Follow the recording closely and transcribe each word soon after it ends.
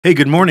Hey,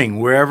 good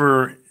morning.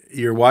 Wherever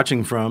you're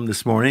watching from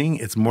this morning,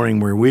 it's morning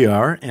where we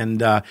are.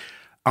 And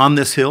On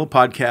This Hill,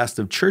 podcast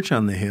of Church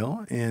on the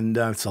Hill. And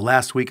it's the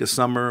last week of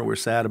summer. We're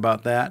sad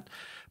about that.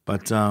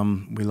 But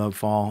we love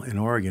fall in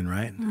Oregon,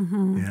 right?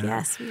 Yeah.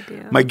 Yes, we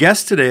do. My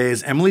guest today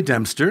is Emily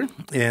Dempster.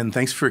 And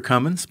thanks for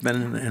coming,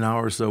 spending an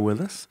hour or so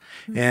with us.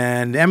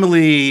 And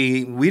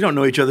Emily, we don't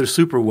know each other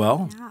super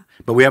well,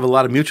 but we have a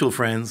lot of mutual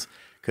friends.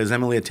 Because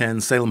Emily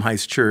attends Salem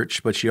Heights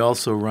Church, but she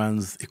also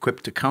runs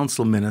Equipped to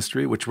Counsel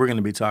Ministry, which we're going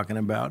to be talking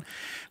about,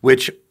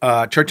 which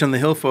Church on the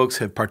Hill folks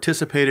have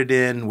participated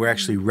in. We're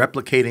actually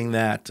replicating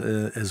that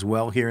as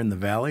well here in the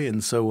Valley.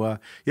 And so,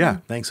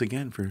 thanks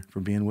again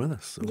for being with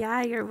us. So,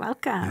 yeah, you're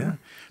welcome. Yeah.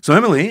 So,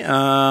 Emily,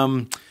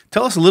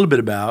 tell us a little bit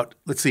about,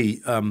 let's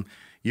see,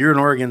 you're in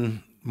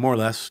Oregon more or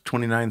less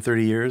 29,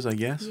 30 years, I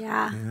guess.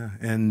 Yeah.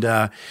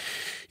 And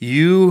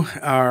you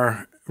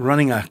are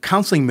running a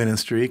counseling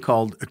ministry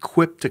called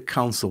Equipped to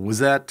Counsel. Was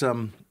that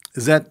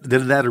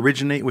did that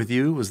originate with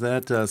you? Was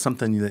that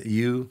something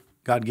that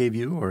God gave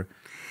you, or?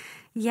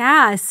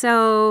 Yeah,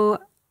 so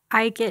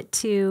I get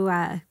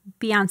to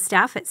be on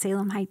staff at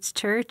Salem Heights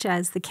Church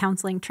as the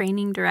counseling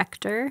training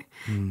director.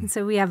 And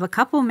so we have a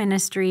couple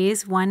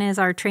ministries. One is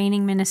our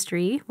training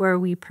ministry, where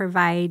we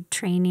provide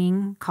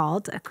training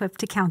called Equipped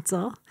to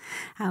Counsel,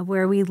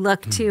 where we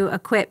look to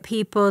equip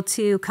people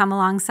to come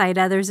alongside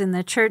others in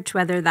the church,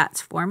 whether that's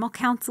formal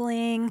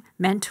counseling,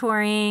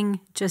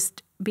 mentoring,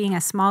 just being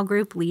a small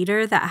group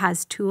leader that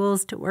has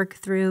tools to work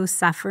through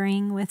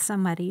suffering with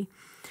somebody.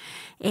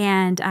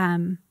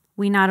 And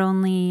we not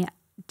only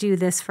do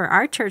this for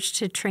our church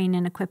to train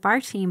and equip our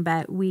team,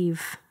 but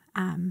we've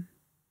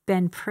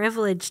been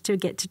privileged to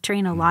get to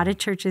train a lot of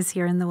churches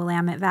here in the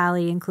Willamette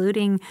Valley,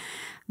 including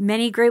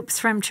many groups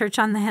from Church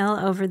on the Hill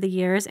over the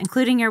years,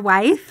 including your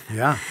wife.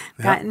 Yeah.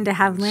 Gotten to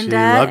have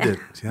Linda,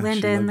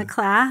 in the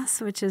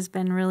class, which has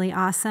been really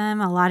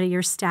awesome. A lot of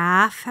your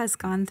staff has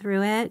gone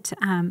through it.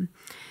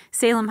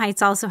 Salem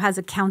Heights also has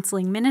a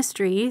counseling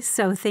ministry,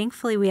 so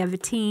thankfully we have a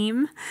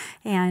team,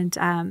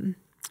 and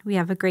we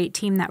have a great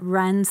team that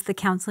runs the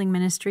counseling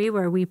ministry,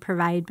 where we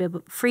provide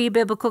free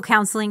biblical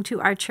counseling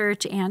to our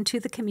church and to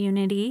the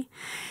community.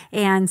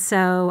 And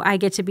so I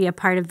get to be a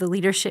part of the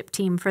leadership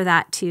team for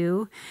that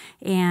too,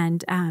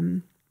 and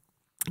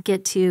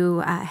get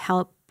to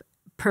help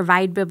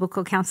provide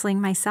biblical counseling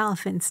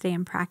myself and stay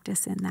in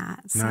practice in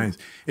that. So. Nice.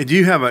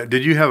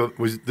 And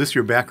was this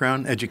your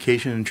background,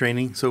 education and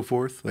training, so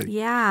forth?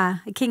 Yeah,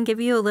 I can give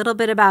you a little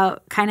bit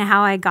about kind of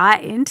how I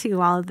got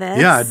into all of this.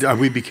 Yeah,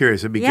 we'd be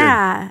curious. It'd be good.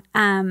 Yeah.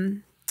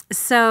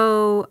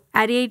 So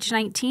at age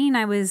 19,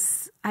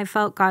 I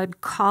felt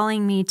God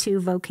calling me to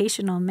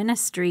vocational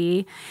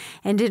ministry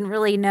and didn't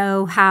really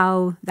know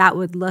how that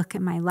would look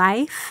in my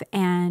life,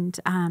 and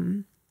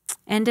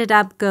ended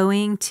up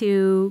going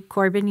to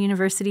Corbin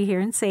University here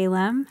in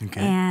Salem,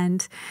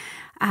 and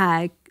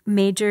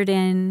majored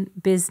in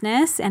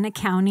business and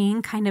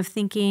accounting, kind of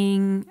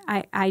thinking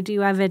I do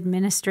have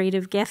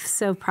administrative gifts,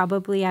 so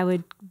probably I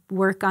would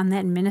work on the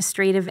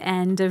administrative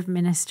end of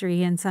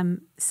ministry in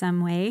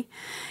some way,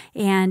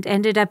 and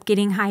ended up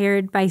getting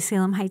hired by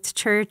Salem Heights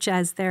Church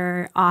as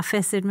their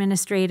office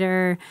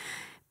administrator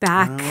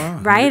back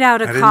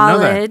out of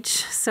college.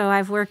 So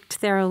I've worked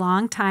there a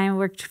long time,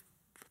 worked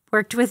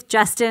with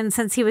Justin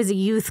since he was a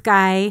youth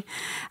guy,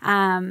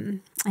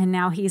 and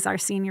now he's our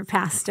senior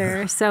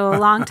pastor. So a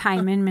long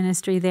time in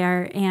ministry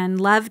there, and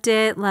loved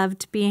it,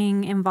 loved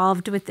being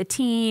involved with the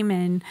team,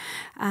 and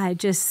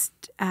just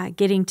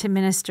getting to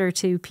minister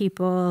to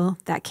people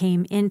that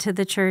came into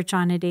the church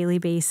on a daily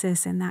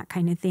basis and that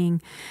kind of thing.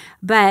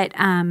 But,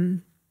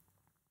 and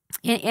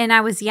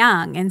I was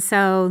young, and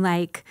so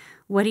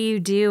what do you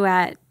do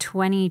at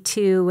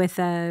 22 with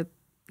a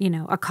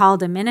call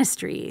to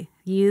ministry?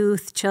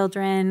 Youth,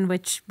 children,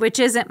 which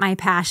isn't my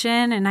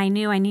passion, and I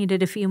knew I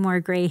needed a few more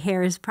gray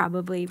hairs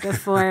probably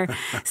before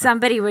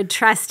somebody would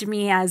trust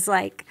me as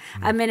a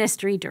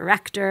ministry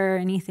director or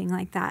anything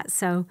like that.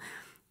 So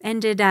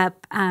ended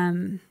up,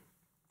 when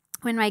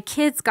my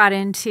kids got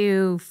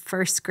into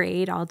first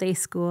grade all-day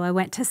school, I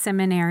went to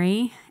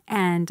seminary,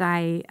 and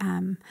I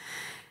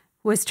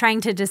was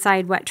trying to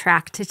decide what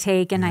track to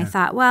take, and I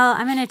thought, well,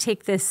 I'm going to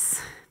take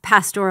this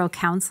pastoral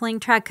counseling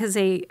track, because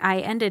I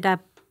ended up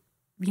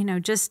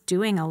just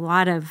doing a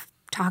lot of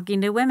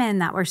talking to women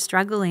that were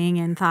struggling,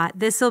 and thought,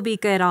 this will be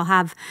good. I'll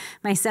have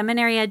my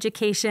seminary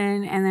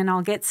education, and then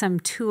I'll get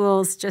some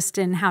tools just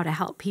in how to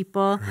help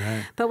people,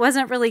 but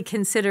wasn't really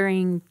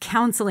considering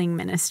counseling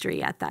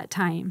ministry at that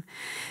time.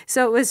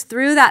 So it was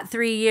through that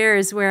 3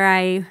 years where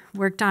I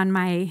worked on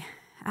my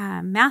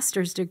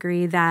master's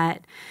degree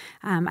that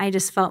I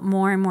just felt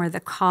more and more the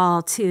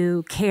call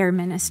to care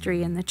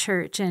ministry in the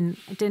church, and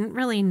I didn't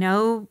really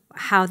know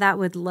how that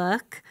would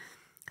look.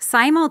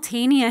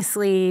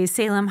 Simultaneously,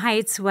 Salem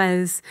Heights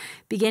was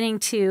beginning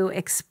to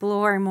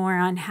explore more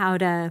on how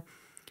to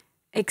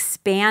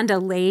expand a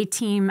lay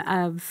team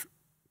of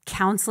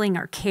counseling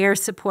or care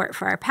support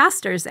for our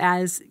pastors,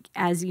 as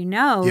you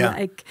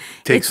know.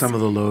 Take some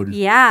of the load.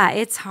 Yeah,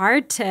 it's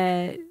hard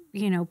to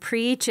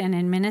preach and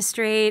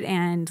administrate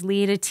and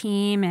lead a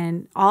team,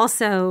 and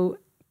also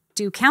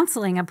do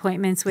counseling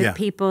appointments with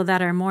people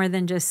that are more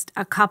than just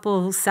a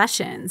couple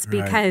sessions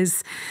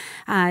because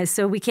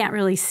so we can't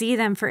really see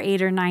them for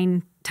 8 or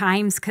 9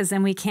 times because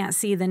then we can't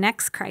see the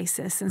next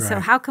crisis. And so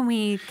how can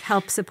we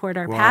help support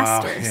our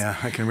pastors? Yeah,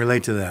 I can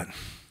relate to that.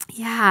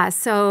 Yeah.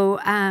 So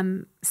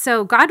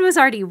God was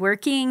already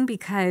working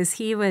because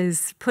he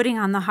was putting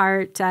on the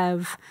heart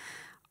of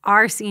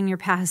our senior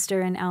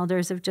pastor and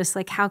elders of just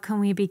like, how can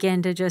we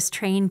begin to just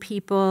train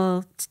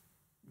people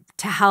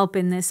to help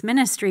in this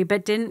ministry,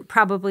 but didn't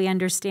probably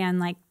understand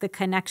like the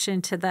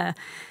connection to the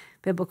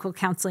biblical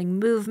counseling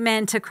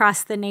movement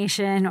across the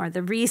nation or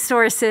the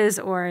resources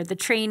or the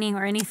training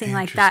or anything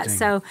like that.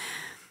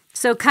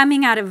 So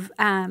coming out of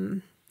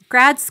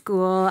grad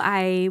school,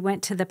 I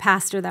went to the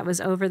pastor that was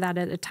over that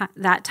at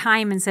that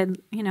time and said,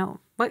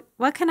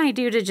 what can I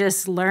do to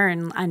just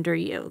learn under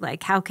you?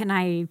 Like, how can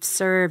I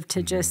serve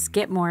to just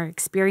get more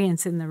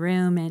experience in the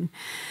room?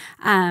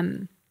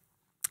 And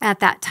at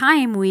that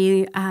time,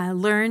 we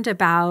learned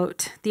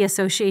about the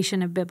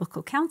Association of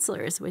Biblical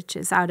Counselors, which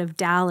is out of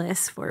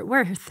Dallas, Fort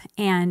Worth.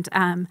 And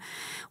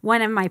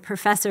one of my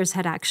professors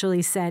had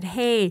actually said,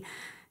 hey,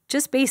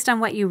 just based on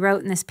what you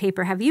wrote in this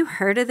paper, have you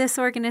heard of this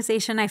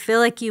organization? I feel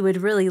like you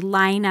would really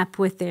line up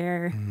with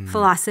their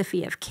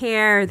philosophy of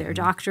care, their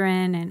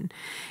doctrine.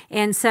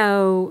 And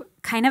so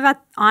kind of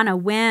on a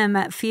whim,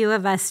 a few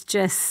of us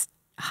just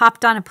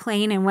hopped on a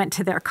plane and went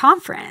to their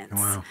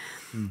conference. Wow.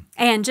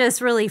 And just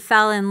really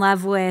fell in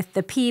love with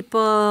the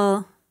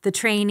people, the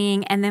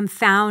training, and then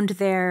found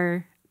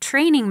their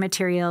training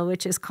material,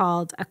 which is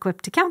called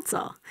Equipped to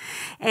Counsel.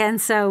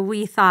 And so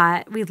we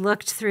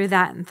looked through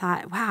that and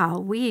thought, wow,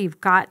 we've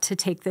got to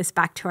take this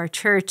back to our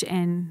church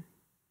and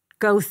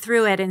go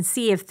through it and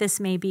see if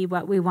this may be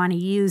what we want to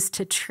use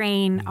to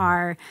train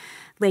our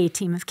lay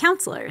team of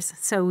counselors.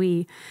 So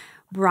we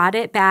brought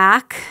it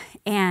back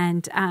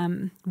and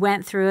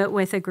went through it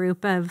with a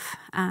group of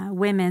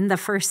women the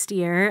first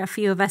year. A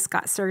few of us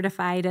got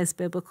certified as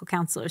biblical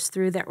counselors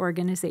through their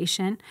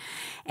organization.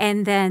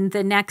 And then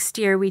the next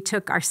year, we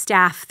took our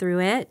staff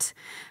through it.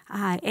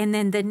 And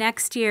then the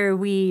next year,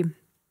 we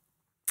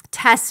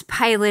test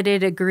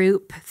piloted a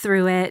group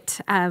through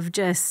it of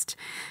just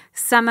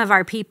some of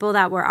our people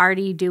that were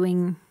already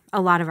doing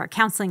a lot of our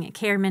counseling and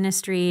care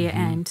ministry.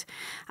 And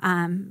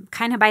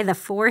kind of by the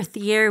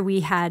 4th year,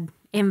 we had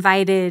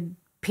invited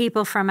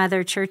people from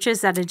other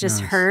churches that had just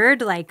heard,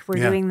 like, we're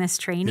doing this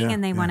training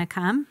and they want to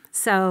come.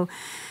 So,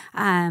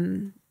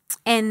 and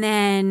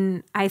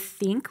then I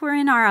think we're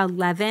in our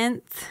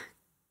 11th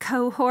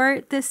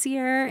cohort this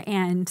year,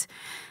 and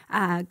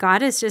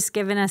God has just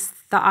given us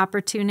the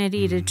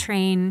opportunity to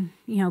train,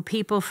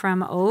 people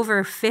from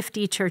over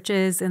 50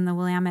 churches in the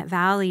Willamette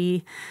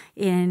Valley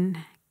in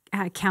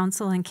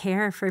counsel and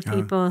care for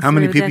people. How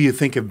many people you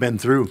think have been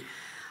through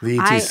the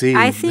ETC?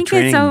 I think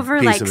it's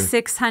over like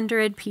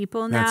 600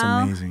 people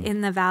now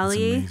in the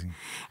valley. That's amazing.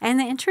 And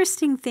the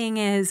interesting thing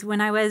is,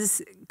 when I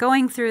was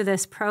going through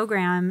this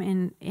program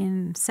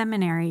in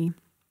seminary,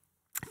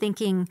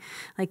 thinking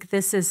like,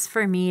 this is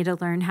for me to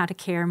learn how to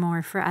care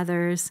more for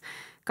others,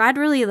 God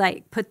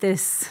really put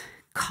this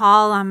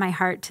call on my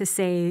heart to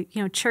say,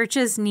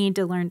 churches need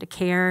to learn to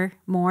care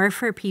more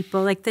for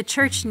people. Like, the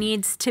church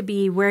needs to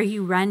be where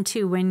you run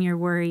to when you're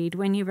worried,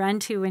 when you run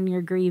to when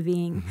you're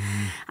grieving.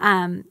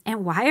 And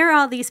why are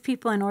all these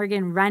people in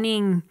Oregon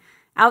running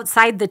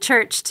outside the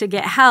church to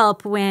get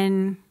help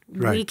when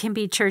we can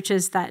be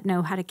churches that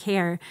know how to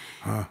care?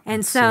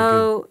 And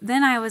so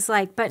then I was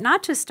like, but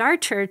not just our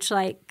church,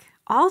 like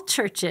all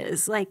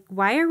churches. Like,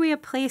 why are we a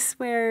place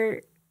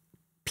where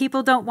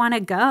people don't want to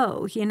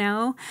go?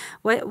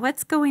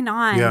 What's going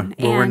on? Yeah,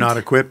 well, we're not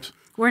equipped.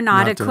 We're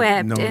not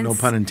equipped. No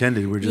pun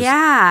intended. We're just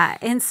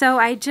And so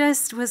I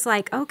just was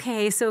like,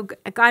 okay. So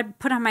God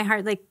put on my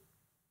heart, like,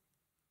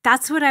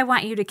 that's what I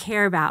want you to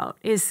care about,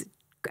 is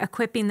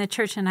equipping the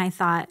church. And I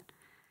thought,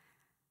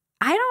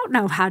 I don't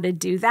know how to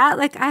do that.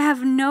 Like, I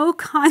have no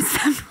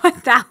concept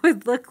what that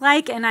would look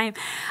like. And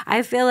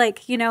I feel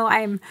like,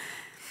 I'm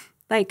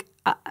like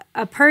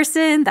a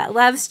person that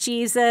loves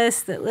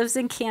Jesus, that lives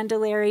in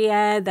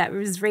Candelaria, that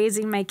was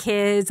raising my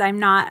kids. I'm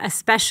not a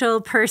special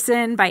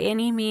person by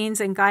any means.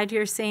 And God,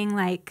 you're saying,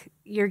 like,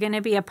 you're going to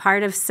be a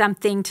part of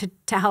something to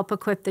help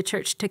equip the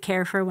church to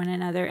care for one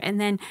another. And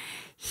then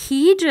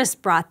he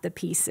just brought the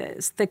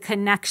pieces, the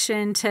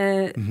connection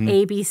to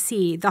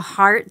ABC, the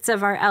hearts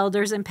of our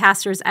elders and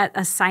pastors at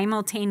a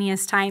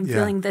simultaneous time,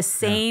 feeling the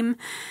same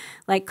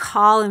like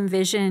call and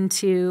vision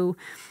to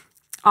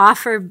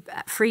offer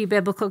free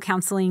biblical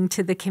counseling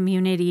to the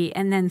community.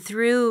 And then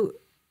through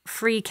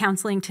free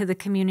counseling to the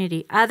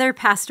community, other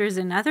pastors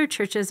in other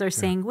churches are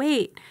saying,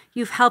 wait,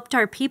 you've helped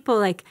our people.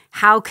 Like,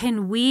 how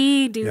can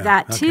we do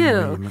that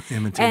too?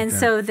 And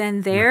so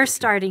then they're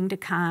starting to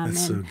come.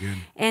 That's so good.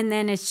 And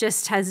then it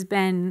just has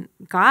been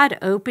God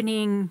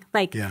opening,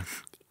 like,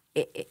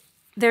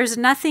 there's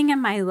nothing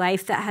in my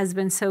life that has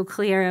been so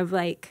clear of,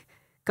 like,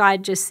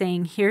 God just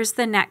saying, here's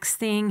the next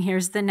thing,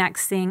 here's the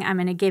next thing. I'm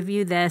going to give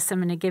you this. I'm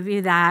going to give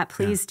you that.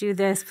 Please do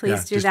this.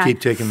 Please do that. Just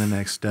keep taking the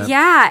next step.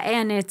 Yeah.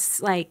 And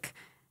it's like,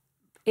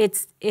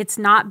 it's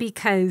not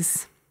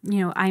because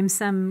I'm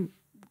some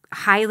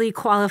highly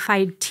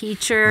qualified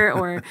teacher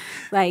or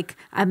like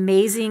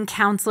amazing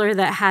counselor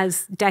that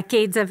has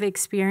decades of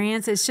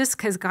experience. It's just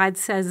because God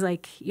says,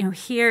 like,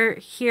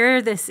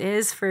 here this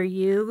is for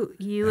you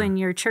and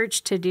your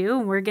church to do,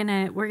 and we're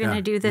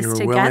gonna do this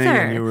together. Willing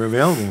and you were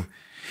available.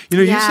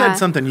 You said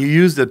something. You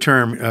used a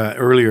term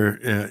earlier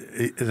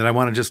that I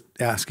want to just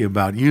ask you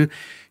about. You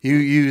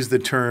used the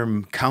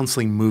term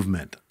counseling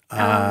movement.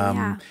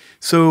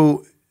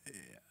 So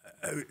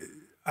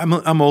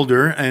I'm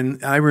older,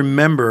 and I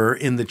remember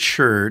in the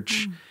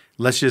church,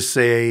 let's just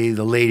say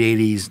the late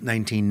 80s,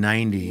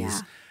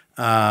 1990s,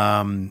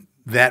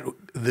 that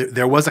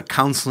there was a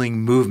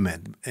counseling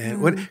movement.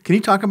 And can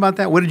you talk about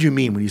that? What did you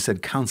mean when you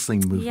said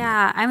counseling movement?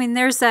 Yeah, I mean,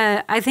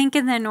 I think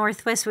in the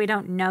Northwest, we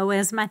don't know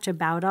as much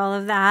about all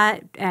of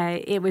that.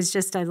 It was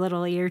just a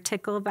little ear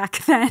tickle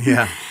back then.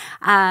 Yeah.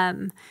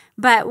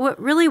 But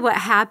what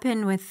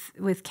happened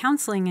with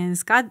counseling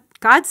is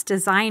God's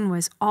design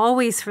was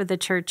always for the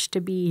church to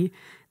be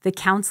the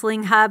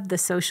counseling hub, the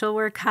social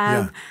work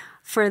hub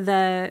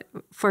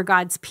for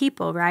God's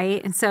people,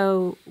 right? And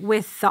so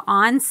with the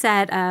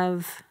onset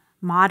of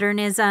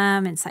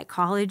modernism and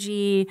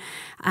psychology,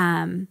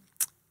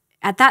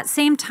 at that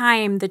same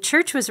time, the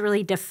church was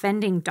really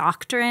defending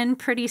doctrine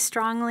pretty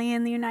strongly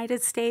in the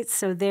United States.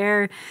 So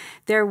they're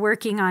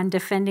working on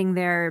defending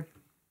their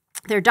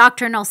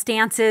doctrinal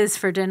stances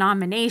for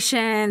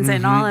denominations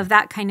and all of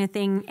that kind of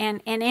thing.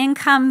 And in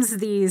comes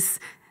these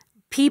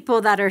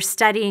people that are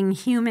studying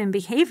human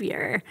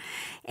behavior.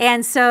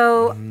 And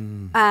so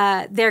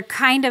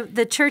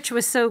the church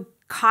was so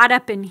caught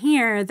up in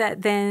here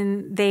that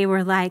then they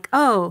were like,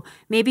 oh,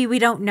 maybe we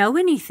don't know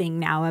anything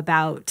now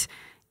about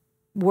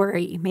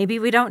worry. Maybe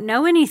we don't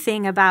know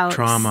anything about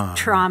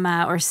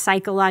trauma or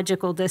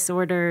psychological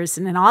disorders.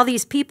 And then all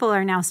these people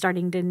are now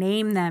starting to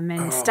name them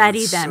and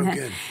study them. So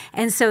good.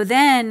 And so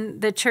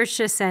then the church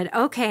just said,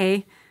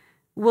 okay,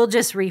 we'll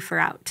just refer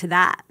out to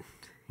that.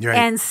 Right.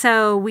 And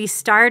so we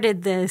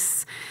started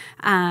this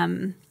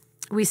kind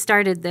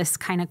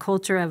of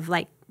culture of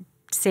like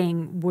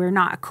saying we're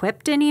not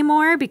equipped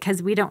anymore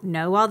because we don't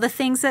know all the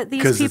things that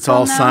these people know. Because it's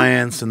all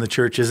science and the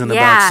church isn't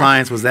about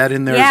science. Was that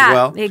in there as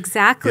well?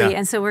 Exactly. Yeah.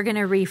 And so we're going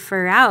to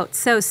refer out.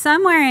 So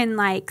somewhere in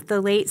like the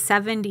late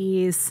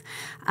 70s,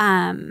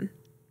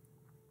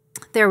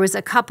 there was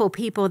a couple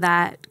people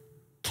that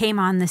came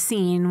on the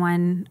scene.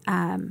 One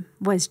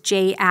was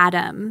Jay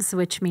Adams,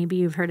 which maybe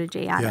you've heard of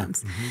Jay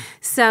Adams. Yeah.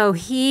 So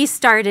he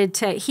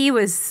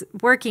was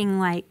working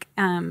like,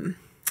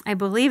 I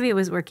believe he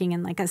was working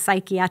in like a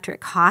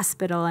psychiatric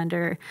hospital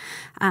under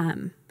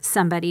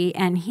somebody.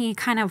 And he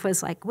kind of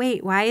was like,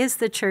 wait, why is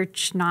the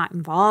church not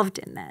involved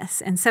in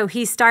this? And so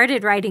he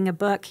started writing a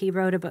book. He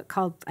wrote a book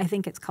called, I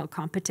think it's called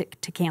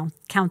Competent to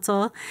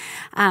Counsel,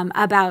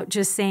 about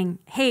just saying,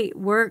 hey,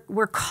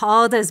 we're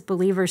called as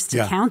believers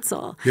to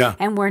counsel. Yeah.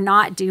 And we're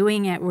not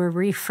doing it. We're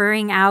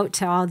referring out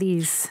to all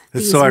these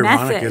It's so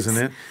ironic, methods.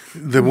 isn't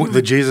it?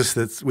 The Jesus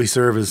that we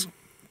serve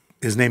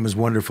his name is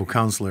Wonderful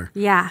Counselor.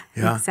 Yeah,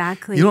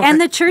 exactly. And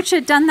the church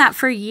had done that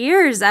for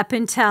years up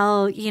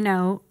until,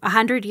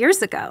 100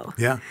 years ago.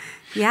 Yeah.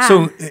 Yeah.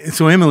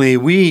 So Emily,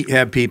 we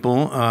have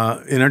people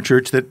in our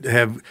church that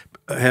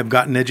have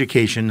gotten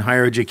education,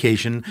 higher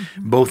education,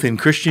 both in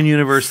Christian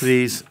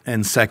universities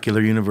and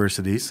secular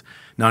universities,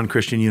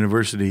 non-Christian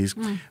universities.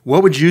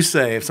 What would you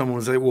say if someone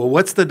would say, well,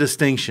 what's the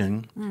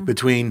distinction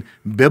between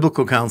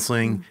biblical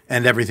counseling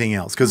and everything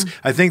else? Because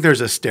I think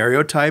there's a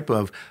stereotype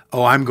of,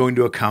 I'm going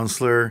to a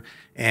counselor,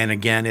 and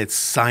again, it's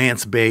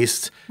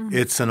science-based.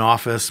 It's an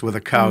office with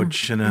a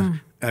couch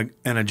and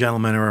a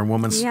gentleman or a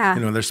woman,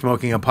 they're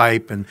smoking a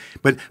pipe.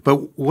 But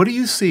what do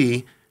you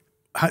see?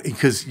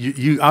 Because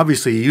you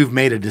obviously you've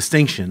made a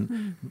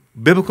distinction,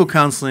 biblical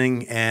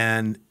counseling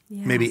and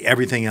maybe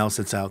everything else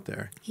that's out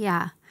there.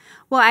 Yeah.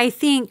 Well, I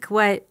think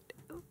what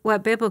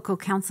biblical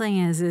counseling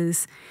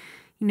is,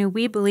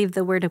 we believe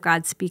the Word of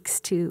God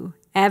speaks to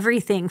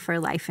everything for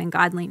life and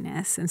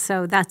godliness. And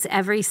so that's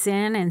every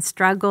sin and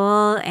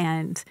struggle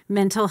and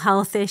mental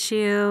health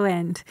issue.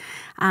 And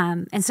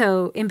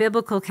so in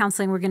biblical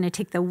counseling, we're going to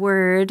take the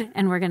Word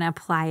and we're going to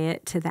apply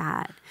it to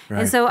that.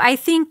 Right. And so I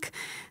think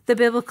the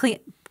biblical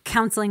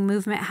counseling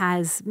movement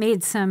has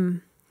made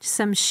some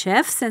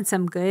shifts and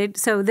some good.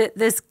 So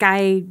this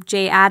guy,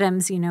 Jay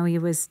Adams, he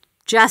was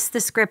just the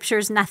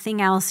scriptures,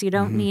 nothing else. You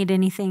don't need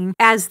anything.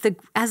 As the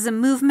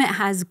movement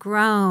has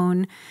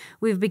grown,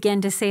 we've begun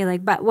to say,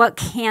 like, but what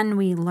can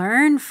we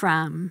learn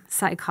from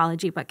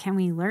psychology? What can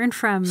we learn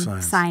from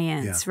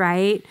science,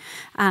 right?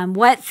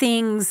 What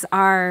things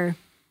are,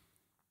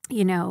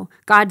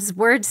 God's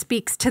word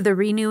speaks to the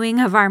renewing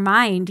of our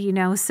mind,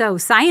 So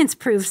science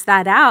proves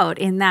that out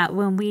in that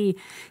when we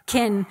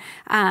can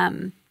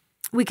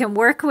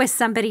work with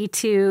somebody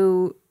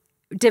to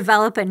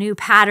develop a new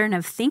pattern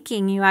of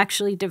thinking. You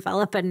actually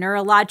develop a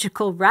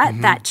neurological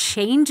rut that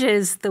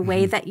changes the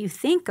way that you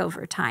think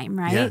over time,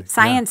 right? Yeah,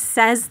 Science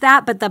says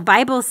that, but the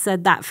Bible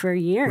said that for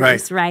years,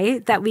 Right.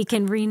 right? That we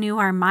can renew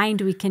our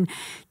mind, we can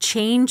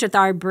change with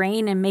our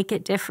brain and make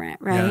it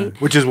different, right? Yeah.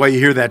 Which is why you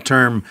hear that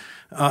term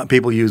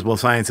people use, well,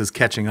 science is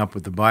catching up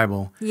with the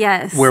Bible.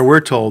 Yes. Where we're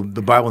told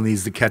the Bible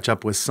needs to catch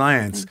up with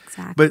science.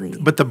 Exactly.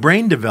 But the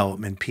brain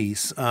development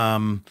piece,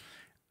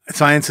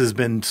 science has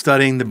been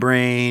studying the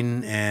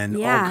brain and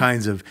all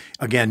kinds of,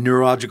 again,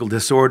 neurological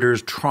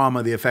disorders,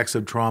 trauma, the effects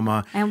of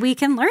trauma. And we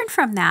can learn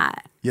from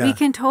that. Yeah. We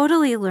can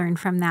totally learn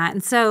from that.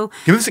 And so,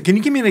 Can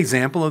you give me an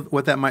example of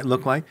what that might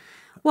look like?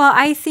 well,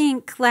 I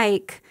think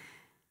like,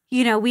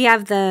 we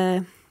have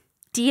the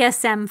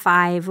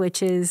DSM-5,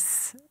 which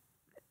is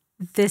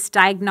this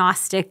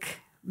diagnostic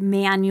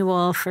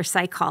manual for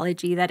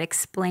psychology that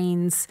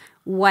explains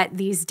what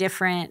these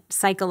different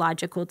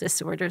psychological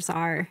disorders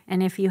are.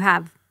 And if you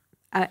have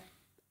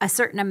a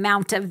certain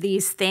amount of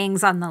these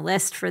things on the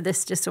list for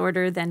this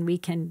disorder, then we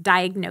can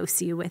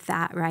diagnose you with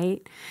that,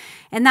 right?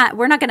 And that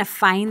we're not going to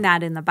find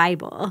that in the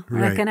Bible. We're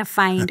not going to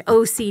find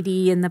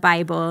OCD in the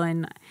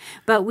Bible,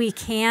 but we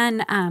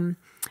can.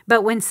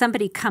 But when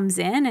somebody comes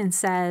in and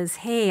says,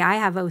 "Hey, I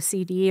have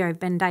OCD," or "I've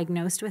been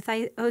diagnosed with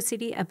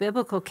OCD," a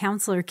biblical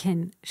counselor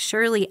can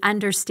surely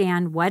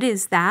understand what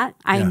is that.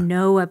 I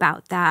know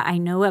about that. I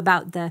know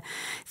about the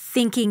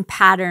thinking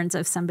patterns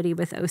of somebody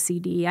with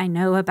OCD. I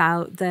know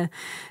about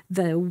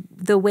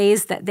the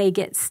ways that they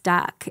get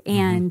stuck,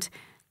 and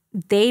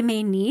they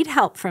may need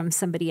help from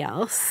somebody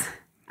else.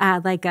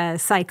 Like a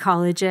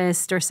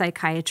psychologist or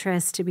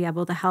psychiatrist to be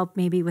able to help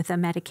maybe with a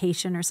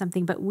medication or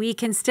something, but we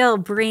can still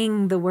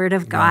bring the word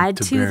of God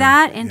to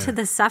that and to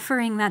the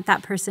suffering that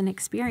that person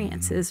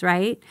experiences,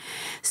 right?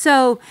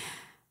 So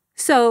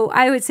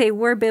I would say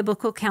we're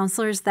biblical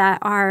counselors that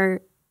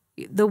are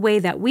the way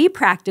that we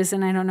practice,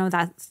 and I don't know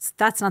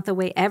that's not the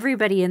way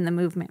everybody in the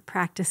movement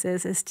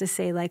practices, is to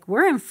say like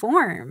we're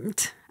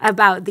informed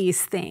about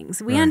these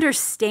things. We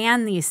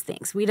understand these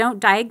things. We don't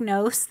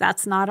diagnose.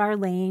 That's not our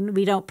lane.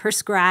 We don't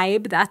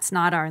prescribe. That's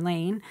not our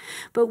lane.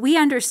 But we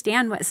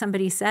understand what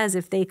somebody says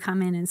if they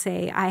come in and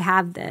say, "I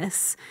have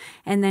this,"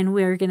 and then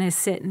we're going to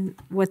sit and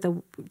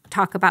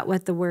talk about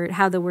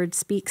how the word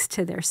speaks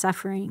to their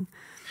suffering.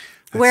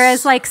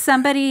 Whereas like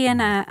somebody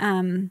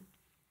in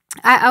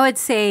I would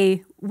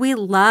say we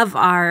love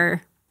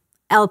our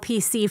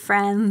LPC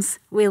friends.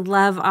 We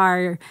love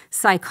our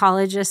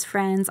psychologist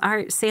friends.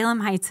 Our Salem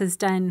Heights has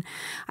done,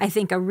 I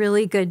think, a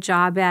really good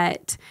job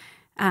at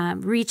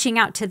reaching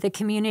out to the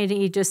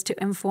community just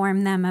to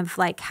inform them of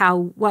like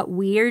what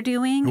we are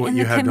doing in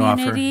the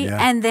community,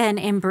 and then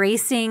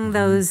embracing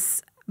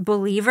those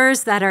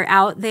believers that are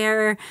out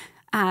there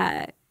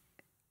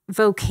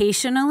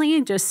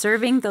vocationally, just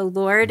serving the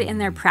Lord in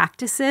their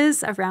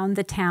practices around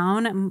the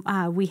town.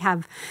 We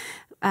have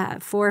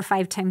 4 or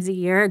 5 times a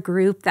year a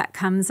group that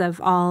comes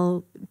of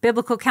all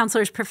biblical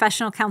counselors,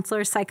 professional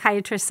counselors,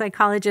 psychiatrists,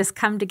 psychologists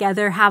come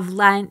together, have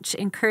lunch,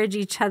 encourage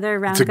each other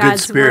around God's word.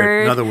 It's a good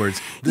spirit, in other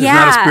words. There's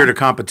not a spirit of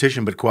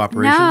competition, but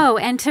cooperation. No,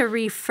 and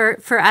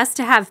for us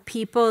to have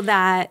people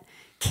that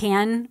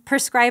can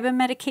prescribe a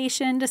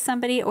medication to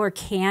somebody or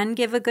can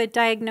give a good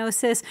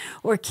diagnosis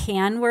or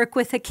can work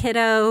with a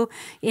kiddo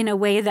in a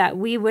way that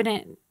we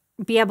wouldn't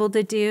be able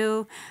to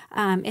do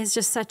is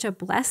just such a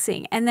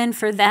blessing. And then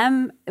for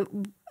them,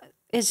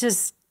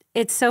 it's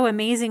so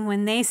amazing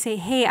when they say,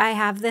 "Hey, I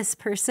have this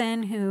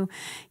person who,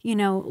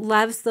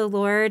 loves the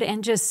Lord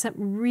and just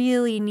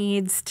really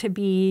needs to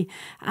be,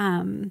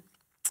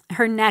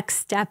 her next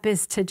step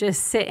is to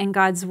just sit in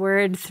God's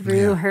word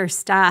through her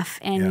stuff.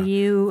 And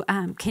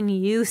can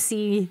you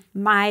see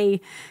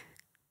my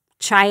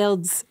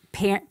child's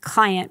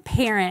client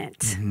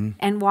parent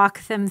and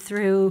walk them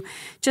through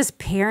just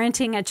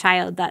parenting a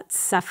child that's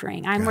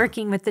suffering?" I'm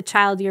working with the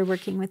child, you're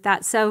working with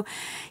that. So,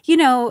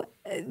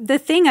 the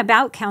thing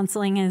about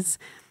counseling is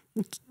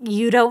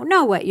you don't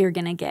know what you're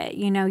going to get.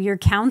 Your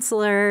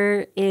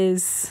counselor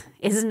is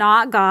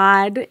not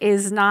God,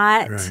 is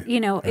not,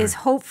 is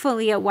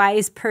hopefully a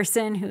wise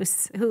person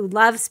who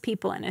loves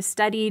people and has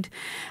studied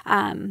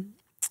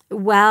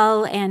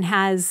well and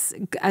has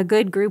a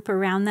good group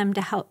around them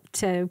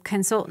to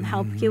consult and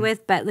help you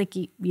with, but like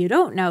you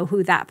don't know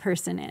who that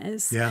person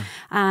is.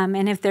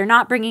 And if they're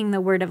not bringing the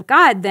word of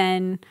God,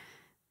 then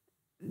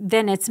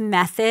it's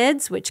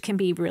methods, which can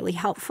be really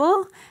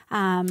helpful.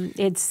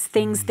 It's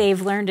things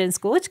they've learned in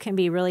school, which can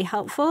be really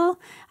helpful.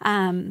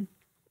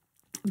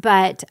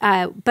 But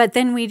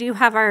then we do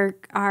have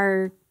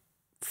our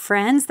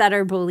friends that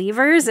are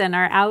believers and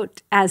are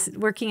out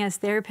working as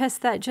therapists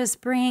that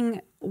just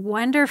bring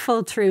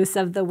wonderful truths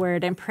of the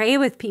word and pray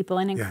with people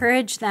and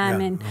encourage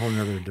them a whole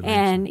nother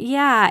dimension.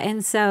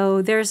 And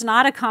so there's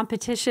not a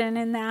competition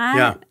in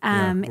that. We're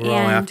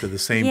all after the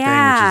same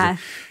thing,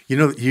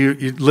 which is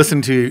you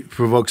listen to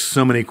provoke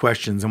so many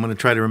questions. I'm going to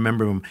try to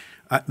remember them.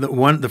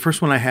 The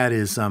first one I had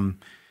is 2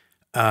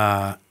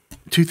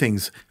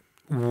 things.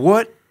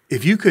 What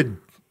if you could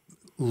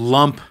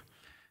lump,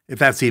 if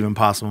that's even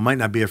possible, might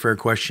not be a fair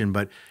question,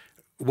 but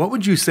what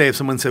would you say if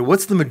someone said,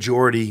 what's the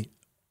majority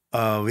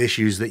of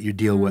issues that you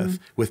deal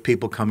with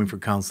people coming for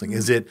counseling?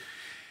 Is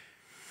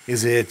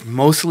it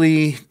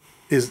mostly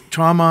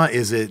trauma?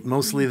 Is it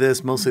mostly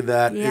this, mostly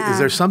that? Yeah. Is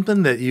there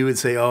something that you would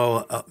say,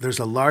 there's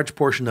a large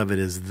portion of it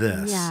is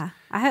this? Yeah.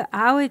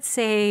 I would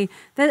say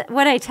that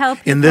what I tell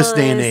people in this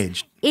day and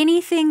age,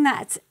 anything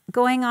that's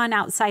going on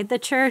outside the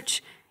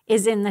church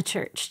is in the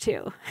church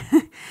too.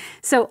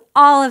 So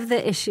all of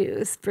the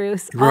issues,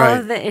 Bruce, all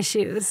of the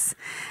issues,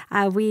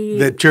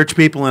 the church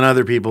people and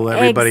other people,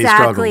 everybody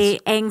exactly,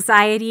 struggles.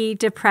 Anxiety,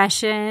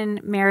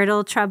 depression,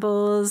 marital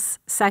troubles,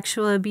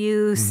 sexual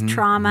abuse,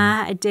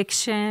 trauma,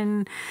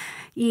 addiction,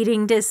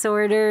 eating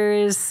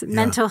disorders,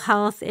 mental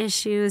health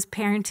issues,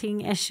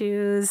 parenting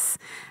issues,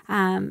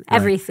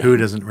 everything. Who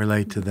doesn't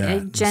relate to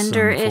that?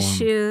 Gender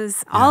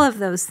issues, all of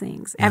those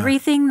things. Yeah.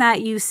 Everything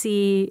that you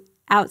see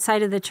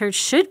outside of the church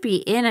should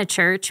be in a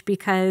church,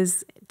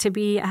 because to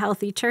be a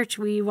healthy church,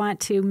 we want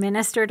to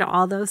minister to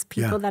all those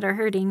people that are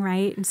hurting,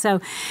 right? And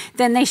so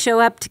then they show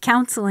up to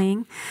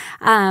counseling.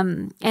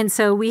 And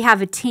so we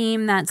have a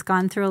team that's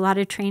gone through a lot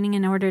of training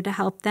in order to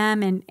help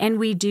them. And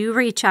we do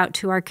reach out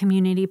to our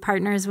community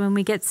partners when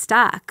we get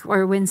stuck,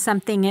 or when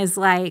something is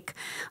like,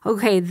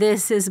 okay,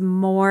 this is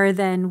more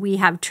than we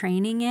have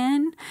training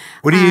in.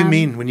 What do you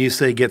mean when you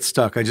say get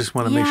stuck? I just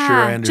want to make sure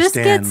I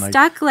understand. Just get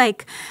stuck.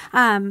 Like,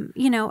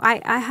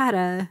 I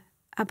had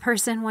a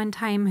person one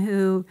time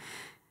who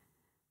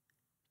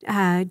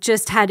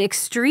just had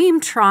extreme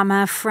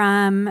trauma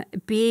from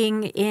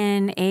being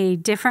in a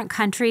different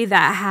country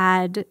that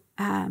had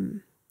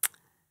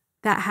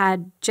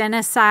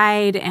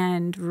genocide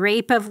and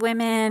rape of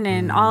women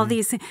and all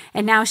these,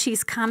 and now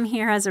she's come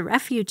here as a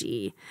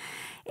refugee,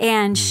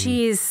 and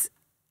she's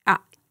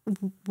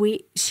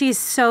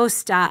so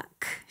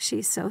stuck.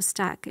 She's so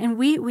stuck, and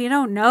we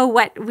don't know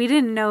we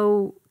didn't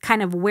know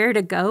kind of where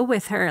to go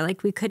with her.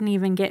 Like, we couldn't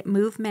even get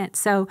movement.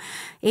 So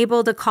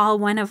able to call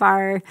one of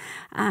our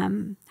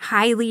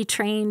highly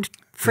trained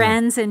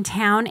friends in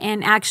town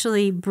and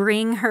actually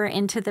bring her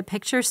into the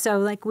picture. So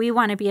like, we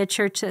want to be a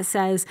church that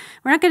says,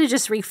 we're not going to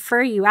just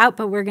refer you out,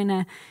 but we're going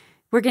to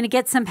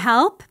get some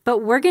help,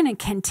 but we're going to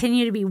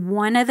continue to be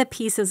one of the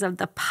pieces of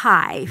the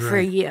pie for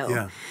you.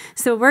 Yeah.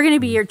 So we're going to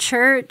be your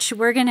church.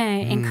 We're going to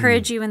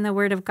encourage you in the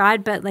Word of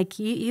God, but like,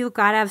 you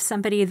got to have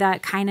somebody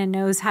that kind of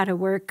knows how to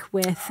work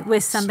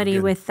with somebody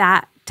with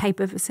that type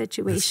of a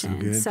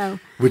situation. So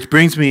which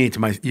brings me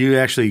to you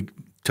actually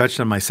touched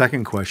on my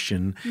second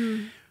question.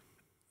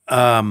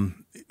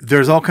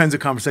 There's all kinds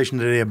of conversation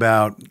today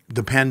about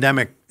the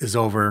pandemic is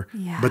over,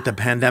 but the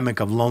pandemic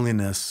of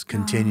loneliness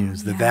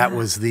continues. That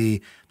was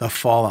the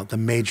fallout, the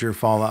major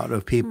fallout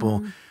of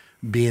people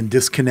being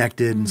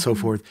disconnected and so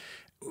forth.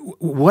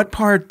 What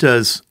part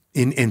does,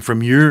 and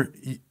from your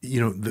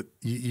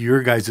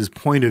guys'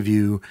 point of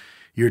view,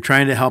 you're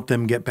trying to help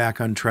them get back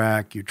on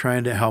track. You're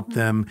trying to help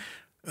them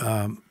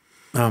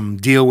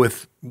deal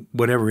with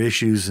whatever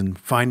issues and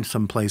find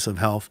some place of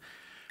health.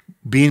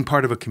 Being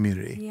part of a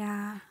community.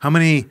 Yeah.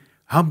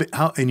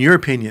 How in your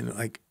opinion,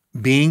 like,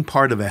 being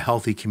part of a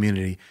healthy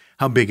community,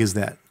 how big is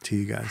that to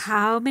you guys?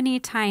 How many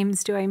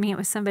times do I meet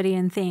with somebody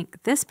and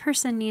think, this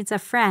person needs a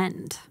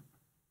friend?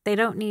 They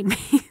don't need me.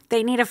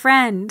 They need a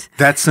friend.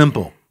 That's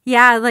simple.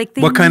 Yeah. Like,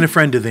 what kind of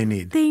friend do they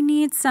need? They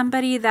need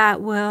somebody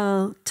that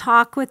will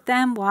talk with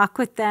them, walk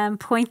with them,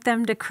 point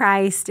them to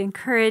Christ,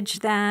 encourage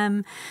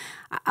them.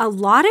 A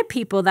lot of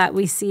people that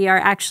we see are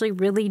actually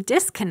really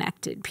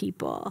disconnected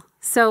people.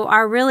 So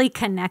our really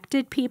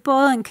connected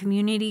people and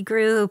community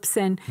groups,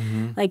 and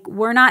like,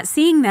 we're not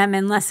seeing them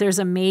unless there's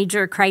a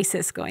major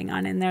crisis going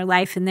on in their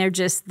life and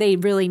they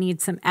really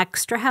need some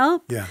extra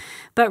help. Yeah.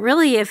 But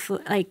really, if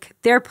like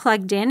they're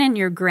plugged in and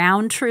your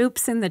ground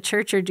troops in the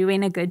church are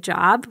doing a good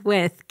job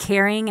with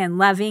caring and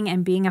loving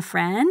and being a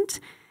friend,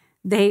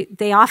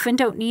 they often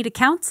don't need a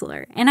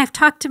counselor. And I've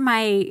talked to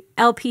my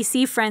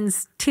LPC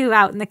friends too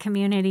out in the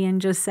community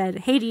and just said,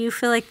 hey, do you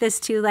feel like this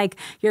too? Like,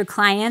 your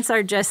clients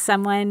are just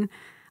someone,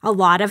 a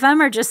lot of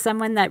them are just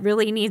someone that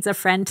really needs a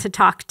friend to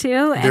talk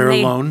to. And they're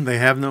alone. They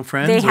have no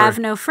friends. They have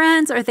no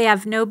friends, or they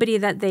have nobody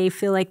that they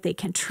feel like they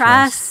can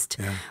trust.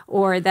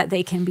 Or that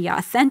they can be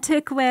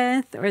authentic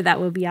with, or that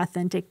will be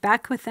authentic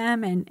back with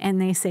them.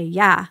 And they say,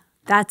 yeah,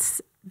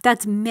 that's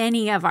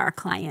many of our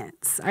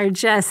clients are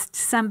just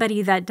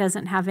somebody that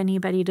doesn't have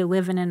anybody to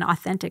live in an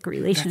authentic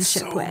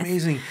relationship with. That's so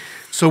amazing.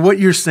 So what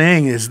you're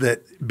saying is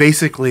that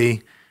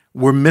basically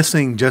we're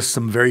missing just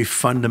some very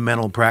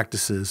fundamental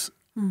practices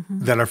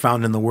that are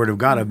found in the Word of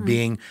God of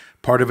being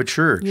part of a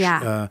church,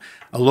 a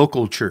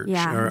local church,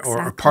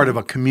 or part of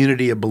a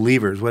community of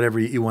believers, whatever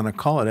you want to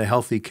call it, a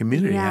healthy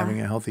community, having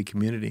a healthy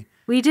community.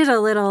 We did a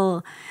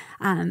little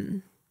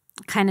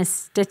kind of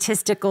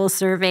statistical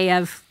survey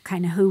of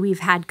kind of who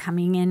we've had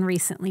coming in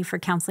recently for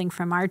counseling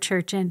from our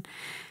church. And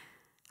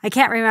I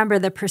can't remember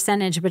the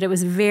percentage, but it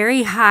was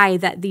very high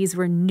that these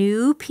were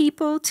new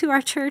people to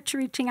our church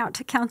reaching out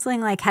to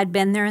counseling, like had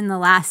been there in the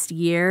last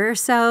year or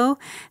so,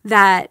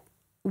 that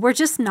were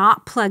just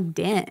not plugged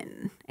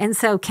in. And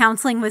so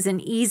counseling was an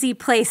easy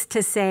place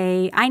to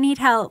say, I need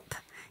help.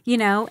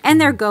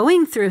 and they're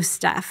going through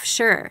stuff.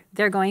 Sure,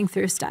 they're going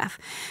through stuff.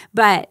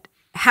 But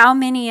how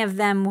many of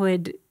them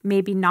would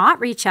maybe not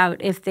reach out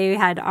if they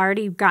had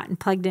already gotten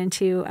plugged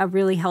into a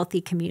really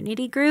healthy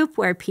community group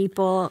where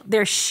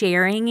they're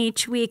sharing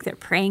each week, they're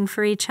praying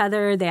for each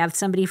other, they have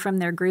somebody from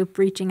their group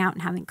reaching out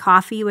and having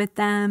coffee with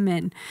them.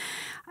 And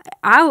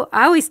I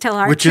always tell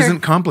our Which church,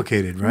 isn't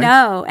complicated, right?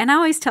 No. And I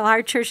always tell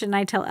our church, and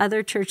I tell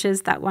other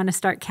churches that want to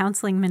start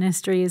counseling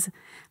ministries,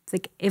 it's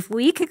like, if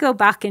we could go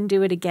back and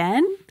do it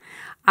again,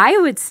 I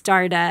would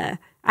start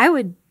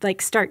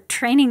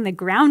training the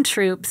ground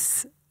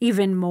troops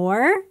even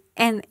more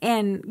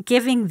and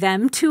giving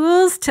them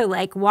tools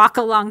to walk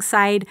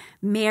alongside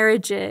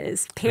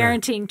marriages,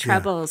 parenting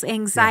troubles,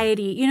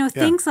 anxiety,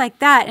 things like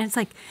that. And it's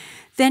like,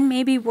 then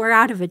maybe we're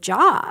out of a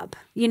job.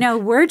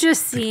 We're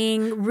just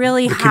seeing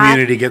really the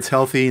community gets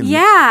healthy.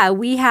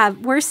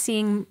 We're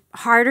seeing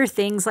harder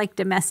things like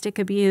domestic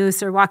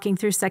abuse or walking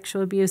through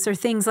sexual abuse or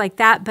things like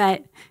that.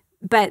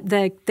 But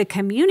the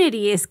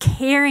community is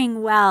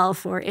caring well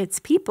for its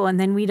people, and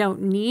then we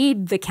don't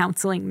need the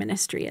counseling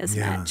ministry as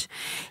much.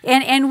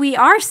 And we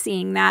are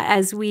seeing that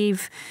as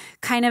we've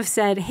kind of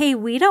said, hey,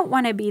 we don't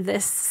want to be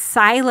this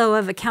silo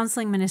of a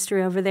counseling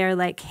ministry over there.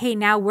 Like, hey,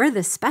 now we're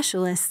the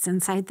specialists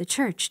inside the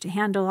church to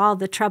handle all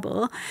the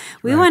trouble.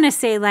 We want to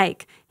say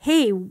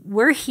hey,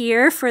 we're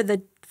here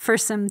for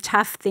some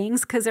tough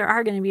things, because there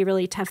are going to be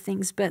really tough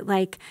things, but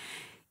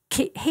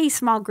hey,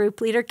 small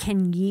group leader,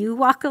 can you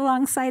walk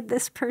alongside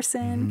this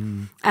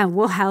person? And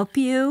we'll help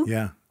you.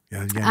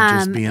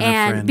 Just being a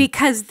friend.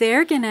 Because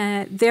they're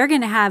gonna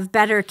have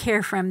better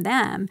care from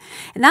them.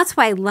 And that's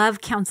why I love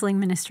counseling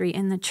ministry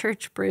in the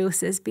church,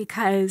 Bruce, is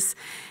because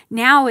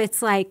now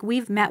it's like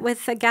we've met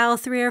with a gal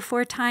 3 or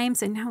 4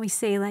 times, and now we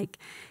say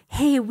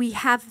hey, we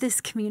have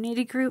this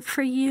community group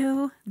for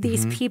you.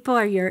 These people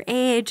are your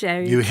age.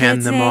 You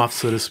hand them off,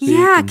 so to speak.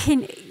 Yeah,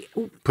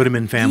 put them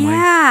in family.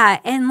 Yeah,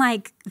 and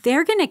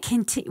they're going to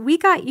continue. We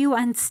got you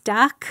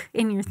unstuck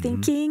in your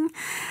thinking,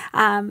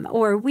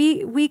 or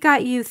we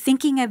got you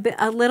thinking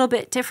a little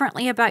bit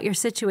differently about your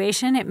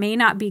situation. It may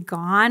not be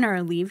gone or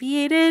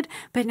alleviated,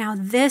 but now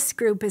this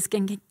group is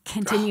going to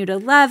continue to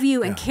love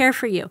you and care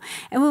for you.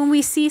 And when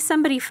we see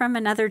somebody from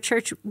another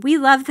church, we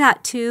love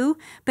that too,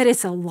 but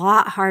it's a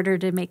lot harder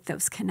to make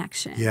those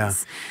connections.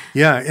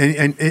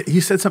 And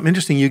you said something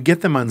interesting. You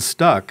get them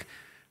unstuck.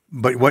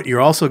 But what you're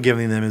also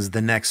giving them is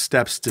the next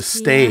steps to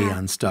stay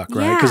unstuck,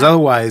 right? Because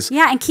otherwise...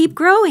 and keep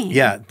growing.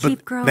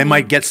 But they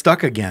might get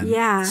stuck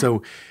again.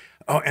 So,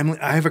 Emily,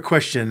 I have a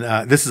question.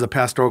 This is a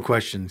pastoral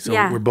question. So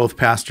we're both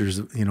pastors,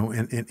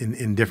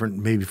 in different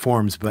maybe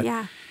forms. But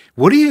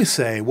what do you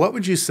say? What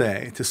would you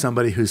say to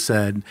somebody who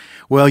said,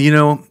 well,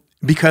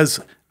 because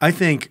I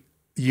think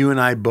you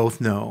and I both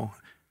know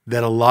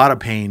that a lot of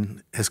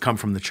pain has come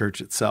from the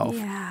church itself.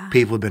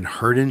 People have been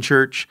hurt in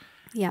church.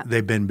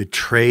 They've been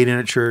betrayed in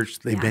a church.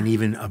 They've been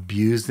even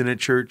abused in a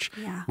church,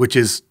 which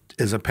is,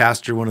 as a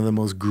pastor, one of the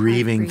most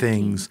grieving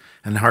things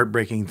and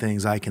heartbreaking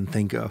things I can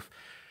think of.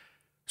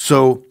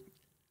 So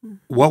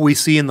what we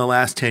see in the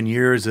last 10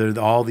 years are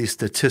all these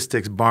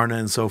statistics, Barna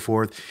and so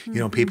forth,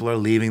 people are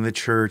leaving the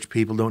church.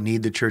 People don't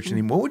need the church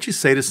anymore. What would you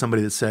say to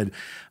somebody that said,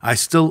 I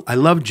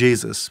love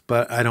Jesus,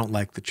 but I don't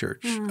like the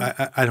church.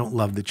 I don't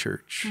love the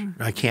church.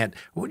 I can't.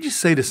 What would you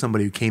say to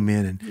somebody who came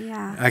in and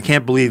I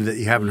can't believe that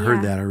you haven't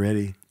heard that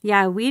already?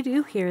 Yeah, we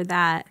do hear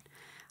that.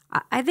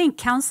 I think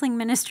counseling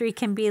ministry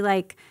can be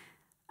like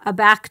a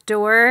back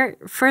door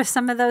for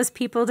some of those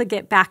people to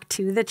get back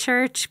to the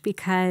church,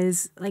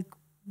 because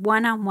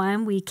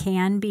one-on-one, we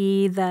can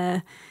be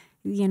the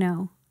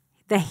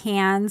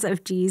hands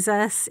of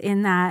Jesus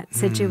in that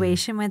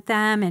situation with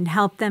them and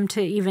help them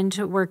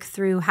to work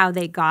through how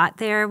they got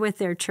there with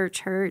their church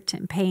hurt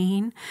and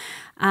pain.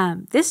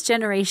 This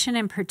generation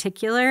in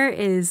particular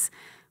is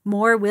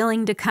more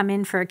willing to come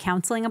in for a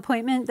counseling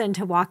appointment than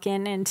to walk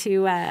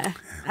into a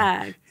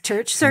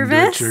church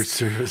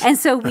service. And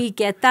so we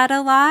get that a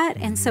lot.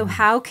 And so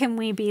how can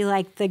we be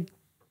like the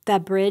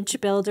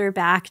bridge builder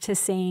back to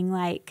saying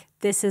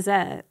this is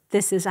a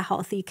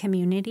healthy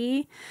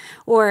community?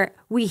 Or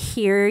we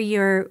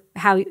hear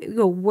how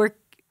you work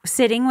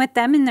sitting with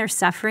them in their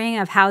suffering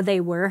of how they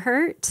were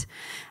hurt,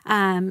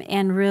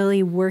 and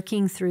really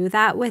working through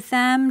that with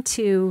them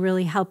to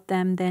really help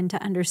them then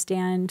to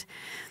understand,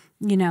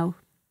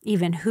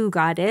 even who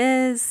God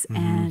is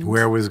and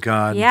where was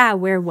God? Yeah,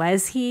 where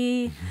was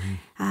He?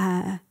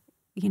 What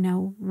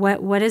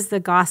does the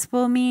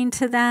gospel mean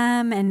to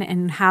them,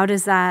 and how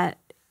does that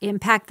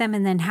impact them,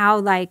 and then how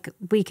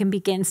we can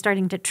begin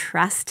starting to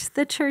trust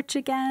the church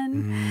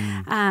again.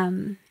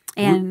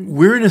 And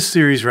we're in a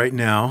series right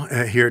now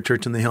here at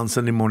Church on the Hill on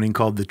Sunday morning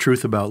called "The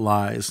Truth About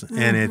Lies,"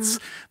 and it's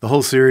the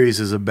whole series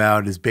is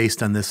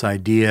based on this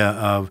idea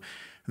of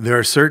there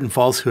are certain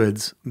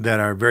falsehoods that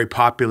are very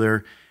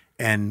popular,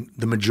 and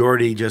the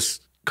majority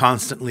just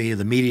constantly,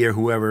 the media or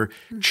whoever,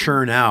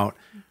 churn out,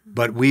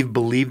 but we've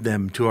believed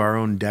them to our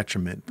own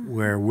detriment,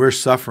 where we're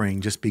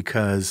suffering just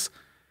because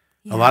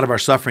a lot of our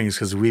suffering is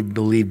because we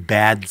believe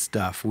bad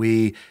stuff.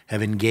 We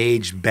have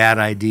engaged bad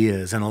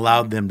ideas and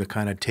allowed them to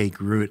kind of take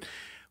root.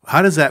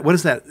 How does that? What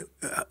is that?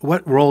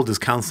 What role does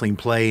counseling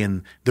play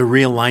in the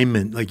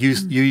realignment? Like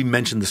you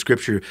mentioned the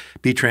scripture,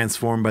 "Be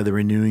transformed by the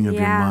renewing of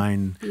your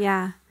mind."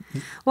 Yeah.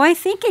 Well, I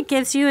think it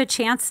gives you a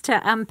chance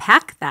to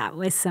unpack that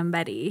with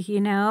somebody,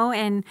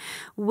 and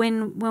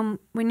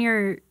when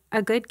you're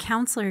a good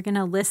counselor, you're going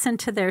to listen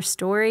to their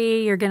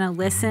story. You're going to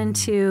listen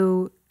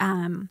to,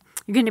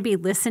 you're going to be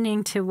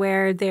listening to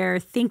where their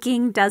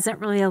thinking doesn't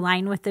really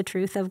align with the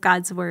truth of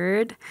God's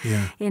word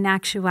in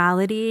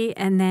actuality.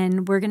 And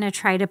then we're going to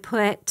try to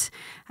put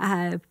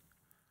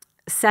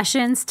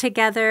sessions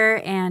together,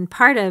 and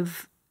part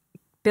of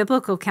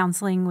biblical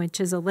counseling, which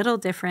is a little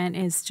different,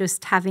 is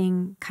just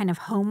having kind of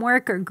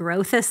homework or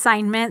growth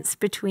assignments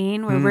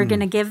between, where we're going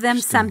to give them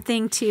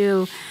something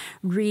to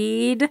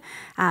read,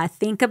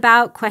 think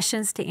about,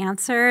 questions to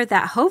answer,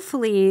 that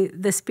hopefully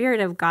the Spirit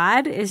of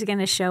God is going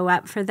to show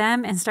up for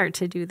them and start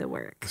to do the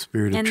work. The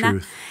Spirit of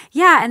truth.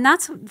 And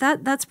that's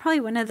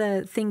probably one of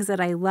the things that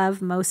I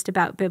love most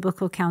about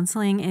biblical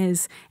counseling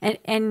is,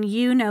 and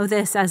you know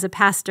this as a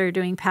pastor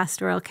doing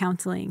pastoral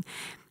counseling,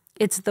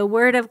 it's the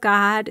Word of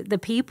God, the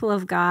people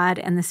of God,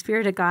 and the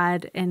Spirit of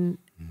God, and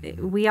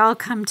we all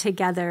come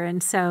together.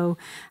 And so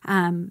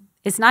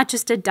it's not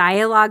just a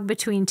dialogue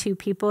between two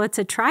people, it's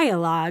a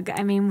trialogue.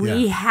 I mean,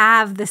 we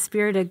have the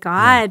Spirit of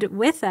God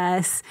with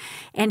us,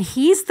 and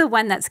He's the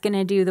one that's going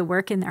to do the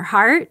work in their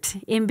heart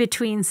in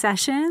between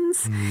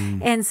sessions.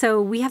 And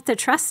so we have to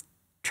trust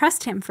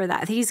Him for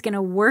that. He's going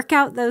to work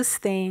out those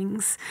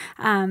things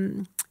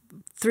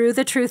through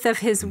the truth of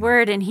His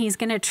word, and He's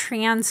going to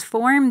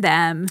transform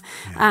them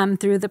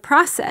through the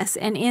process.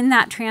 And in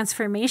that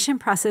transformation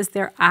process,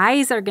 their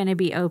eyes are going to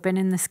be open,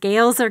 and the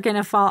scales are going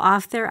to fall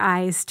off their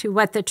eyes to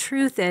what the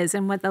truth is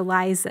and what the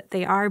lies that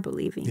they are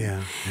believing.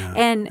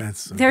 And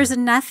there's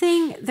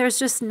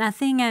just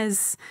nothing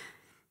as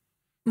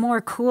more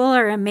cool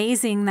or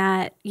amazing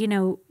that,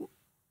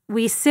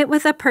 we sit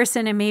with a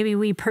person and maybe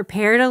we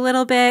prepared a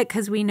little bit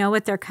because we know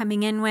what they're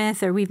coming in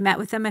with, or we've met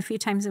with them a few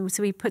times, and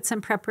so we put some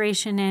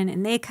preparation in,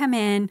 and they come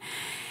in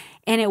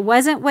and it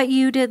wasn't what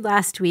you did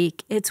last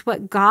week. It's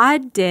what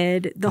God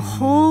did the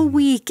whole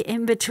week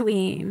in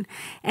between.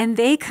 And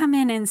they come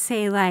in and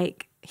say,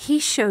 like, He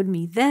showed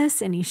me this,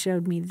 and He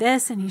showed me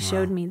this, and He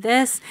showed me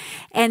this.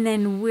 And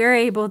then we're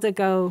able to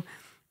go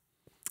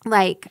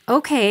like,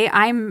 okay,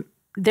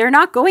 they're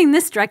not going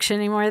this direction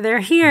anymore.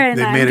 They're here,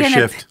 and I'm going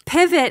to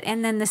pivot.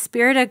 And then the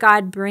Spirit of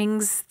God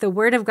brings the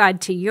Word of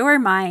God to your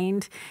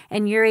mind,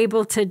 and you're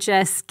able to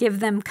just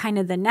give them kind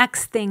of the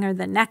next thing or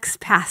the next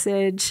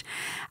passage.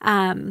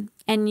 And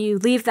you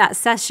leave that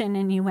session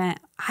and you went,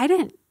 I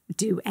didn't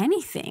do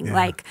anything.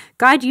 Like,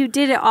 God, you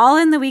did it all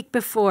in the week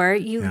before.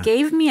 You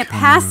gave me a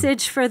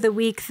passage for the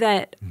week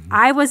that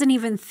I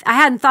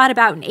hadn't thought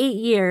about in 8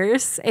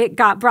 years. It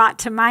got brought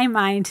to my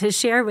mind to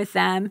share with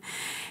them.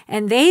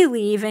 And they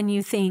leave, and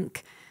you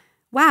think,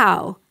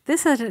 wow,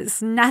 this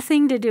has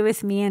nothing to do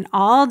with me and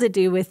all to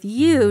do with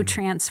you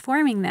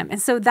transforming them.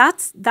 And so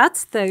that's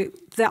the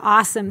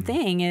awesome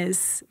thing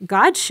is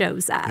God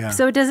shows up.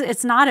 So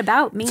it's not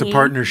about me. It's a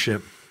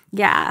partnership.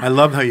 I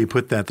love how you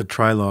put that, the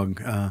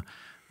trilogue.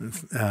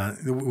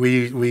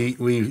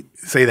 We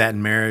say that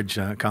in marriage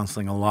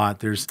counseling a lot.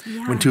 There's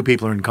when two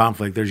people are in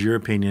conflict, there's your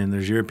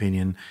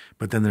opinion,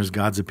 but then there's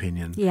God's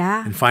opinion.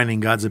 And finding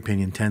God's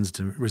opinion tends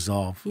to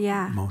resolve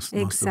most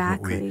of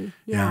what we.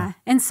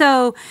 And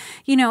so,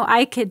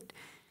 I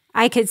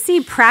could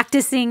see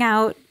practicing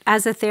out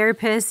as a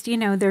therapist.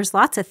 There's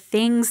lots of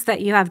things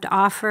that you have to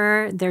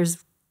offer.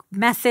 There's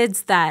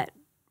methods that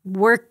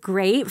work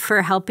great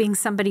for helping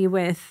somebody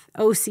with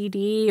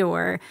OCD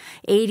or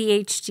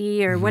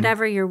ADHD or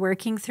whatever you're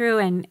working through.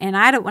 And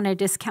I don't want to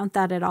discount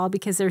that at all,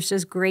 because there's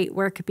just great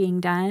work being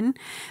done.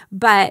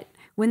 But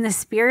when the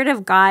Spirit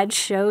of God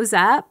shows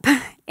up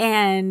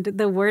and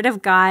the Word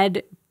of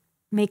God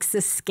makes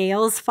the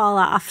scales fall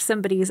off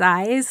somebody's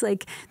eyes,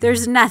 like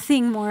there's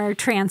nothing more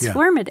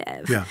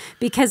transformative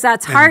because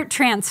that's heart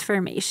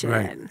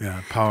transformation.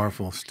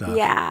 Powerful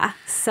stuff.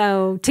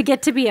 So to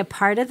get to be a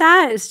part of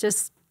that is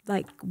just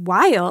like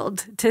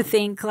wild to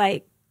think,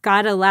 like,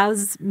 God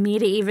allows me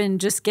to even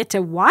just get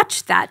to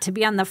watch that, to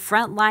be on the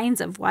front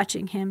lines of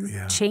watching Him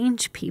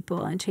change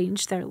people and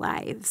change their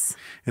lives.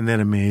 Isn't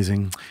that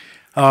amazing?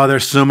 Oh,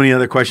 there's so many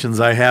other questions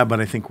I have, but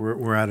I think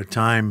we're out of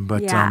time.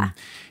 But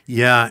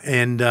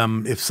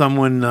if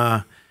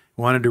someone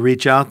wanted to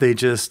reach out, they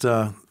just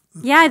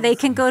they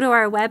can go to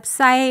our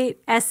website,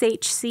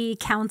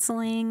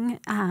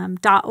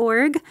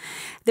 shccounseling.org.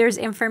 There's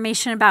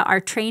information about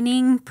our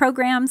training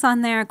programs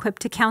on there.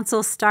 Equipped to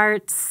Counsel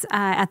starts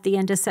at the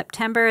end of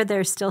September.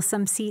 There's still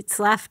some seats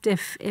left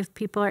if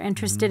people are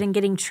interested in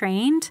getting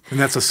trained. And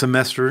that's a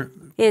semester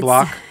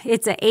block?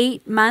 It's an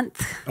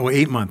 8-month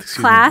 8-month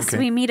class. Okay.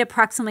 We meet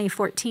approximately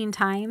 14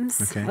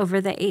 times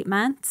over the 8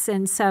 months.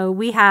 And so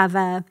we have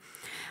a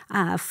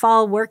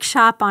fall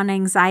workshop on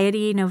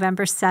anxiety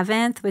November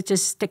 7th, which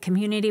is just a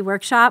community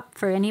workshop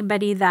for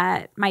anybody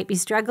that might be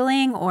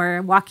struggling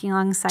or walking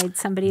alongside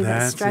somebody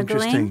that's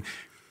struggling. Interesting.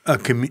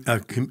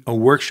 a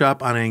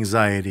workshop on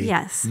anxiety.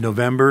 Yes.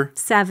 November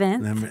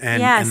 7th.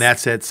 And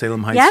that's at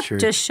Salem Heights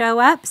Church. Just show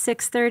up,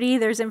 6:30.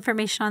 There's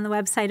information on the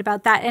website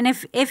about that. And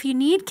if you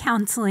need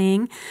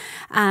counseling,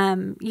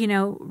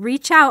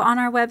 reach out on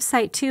our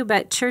website too.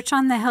 But Church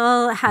on the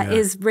Hill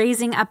is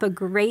raising up a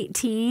great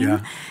team.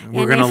 Yeah,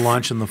 we're going to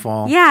launch in the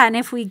fall. Yeah, and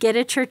if we get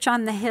a Church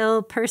on the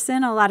Hill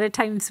person, a lot of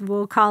times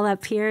we'll call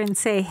up here and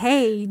say,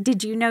 hey,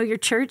 did you know your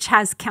church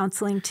has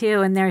counseling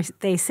too? And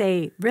they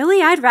say,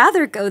 really? I'd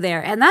rather go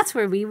there. And that's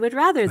where we would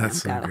rather them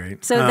go.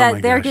 Great. So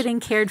that they're getting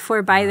cared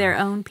for by their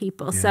own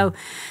people. Yeah.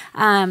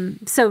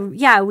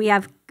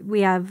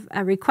 We have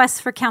a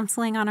request for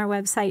counseling on our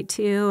website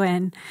too,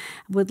 and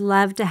would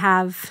love to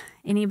have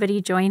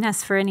anybody join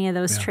us for any of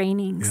those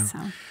trainings.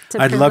 Yeah. So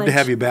I'd love to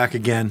have you back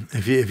again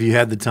if you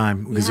had the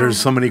time, because there's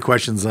so many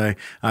questions I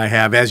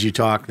have as you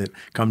talk that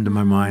come to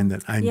my mind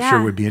that I'm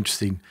sure would be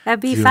interesting. That'd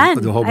be fun.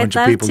 With a whole bunch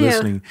of people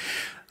listening.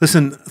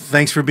 Listen,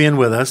 thanks for being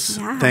with us.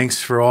 Yeah.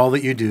 Thanks for all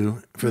that you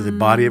do for the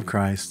body of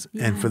Christ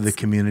and for the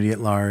community at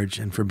large,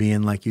 and for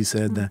being, like you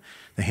said, the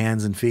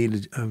hands and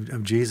feet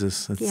of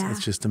Jesus.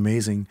 That's just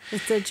amazing.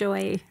 It's a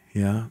joy.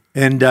 Yeah.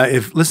 And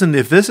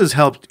if this has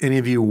helped any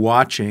of you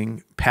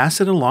watching, pass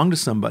it along to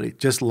somebody.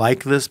 Just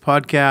like this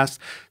podcast,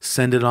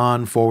 send it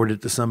on, forward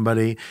it to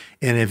somebody.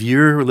 And if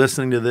you're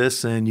listening to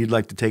this and you'd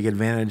like to take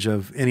advantage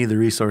of any of the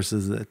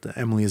resources that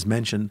Emily has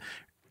mentioned,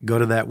 go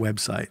to that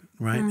website,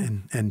 right,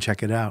 and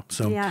check it out.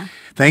 So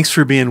thanks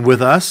for being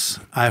with us.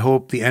 I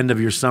hope the end of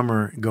your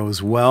summer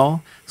goes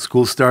well.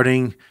 School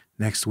starting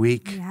next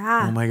week.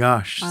 Yeah. Oh, my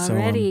gosh.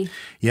 Already.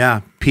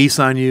 So, peace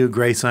on you,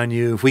 grace on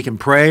you. If we can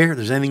pray, or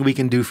there's anything we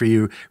can do for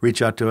you,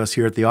 reach out to us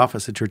here at the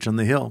office at Church on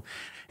the Hill.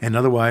 And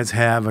otherwise,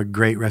 have a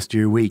great rest of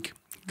your week.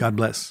 God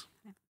bless.